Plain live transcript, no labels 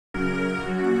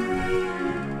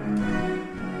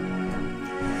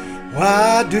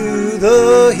Why do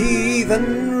the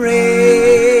heathen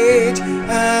rage,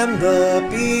 and the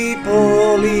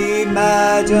people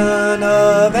imagine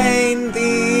a vain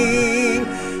thing?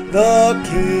 The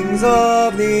kings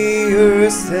of the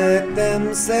earth set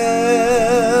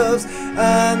themselves,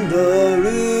 and the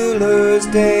rulers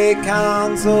take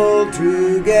counsel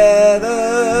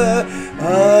together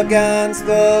against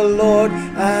the Lord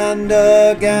and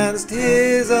against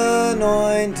his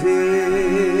anointed,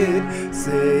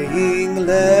 saying,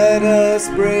 Let us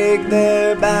break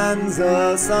their bands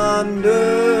asunder,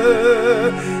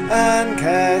 and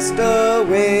cast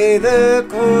away their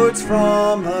cords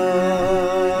from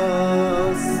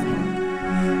us.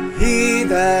 He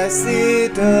that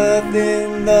sitteth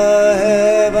in the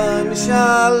heavens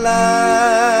shall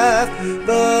laugh,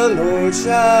 the Lord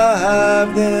shall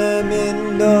have them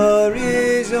in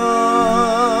derision.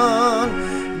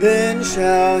 Then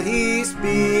shall he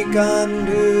speak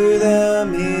unto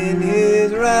them in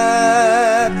his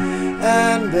wrath,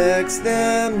 and vex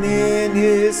them in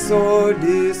his sore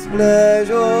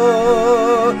displeasure.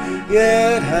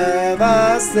 Yet have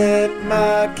I set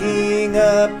my King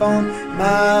upon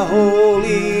my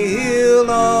holy hill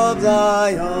of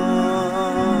Zion.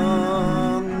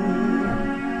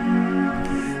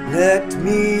 Let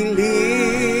me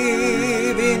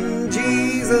live in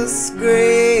Jesus' grace,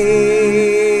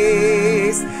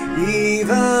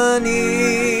 even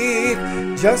if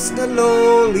just a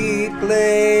lowly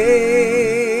place,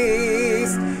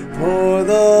 for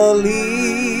the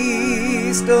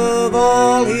least of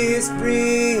all his friends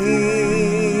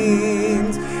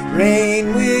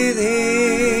reign with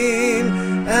him,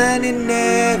 and it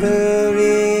never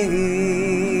ends.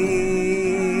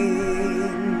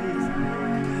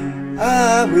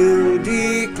 I will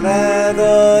declare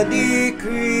the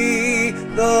decree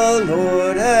the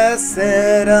Lord has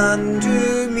said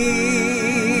unto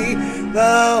me,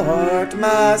 Thou art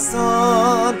my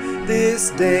son,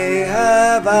 this day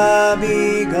have I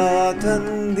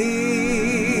begotten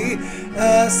thee.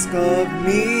 Ask of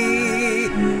me,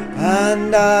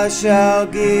 and I shall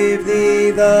give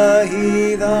thee the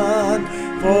heathen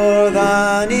for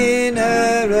thine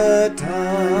inheritance,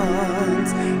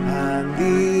 and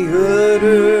the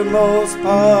uttermost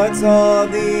parts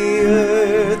of the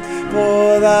earth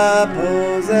for thy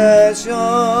possession.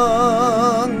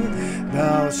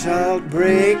 Thou shalt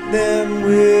break them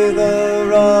with a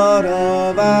rod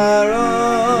of iron.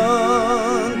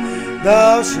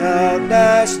 Thou shalt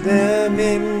dash them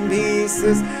in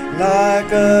pieces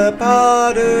like a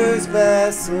potter's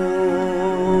vessel.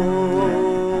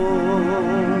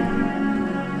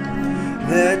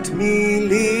 Let me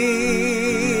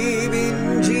live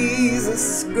in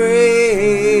Jesus'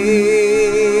 grace,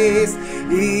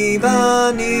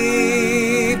 even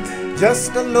if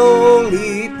just a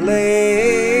lowly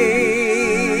place,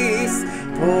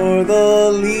 for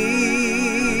the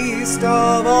least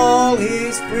of all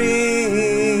his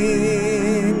friends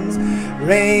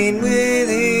reign with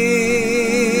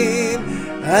him,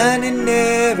 and it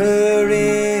never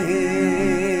ends.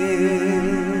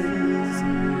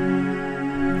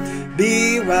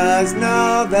 Be wise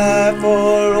now,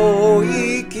 therefore, O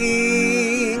ye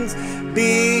kings,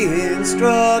 be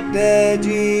instructed,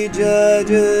 ye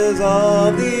judges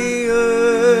of the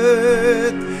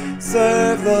earth.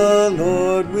 Serve the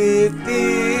Lord with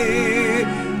fear,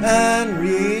 and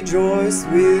rejoice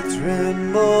with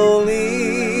trembling.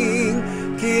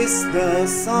 Kiss the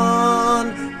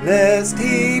Son, lest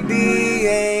he be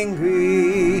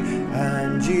angry,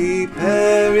 and ye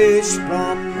perish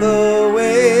from the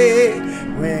way,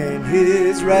 when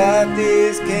his wrath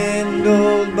is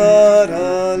kindled but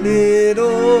a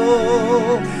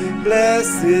little.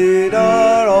 Blessed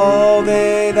are all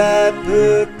they that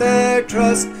put their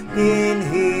trust in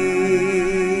him.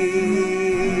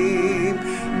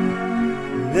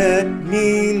 Let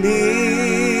me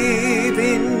live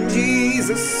in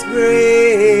Jesus'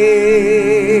 grace,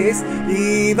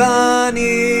 even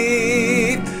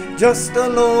if just a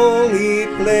lowly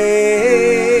place,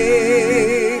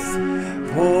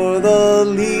 for the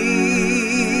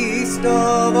least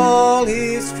of all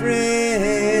his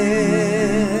friends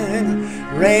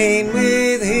reign with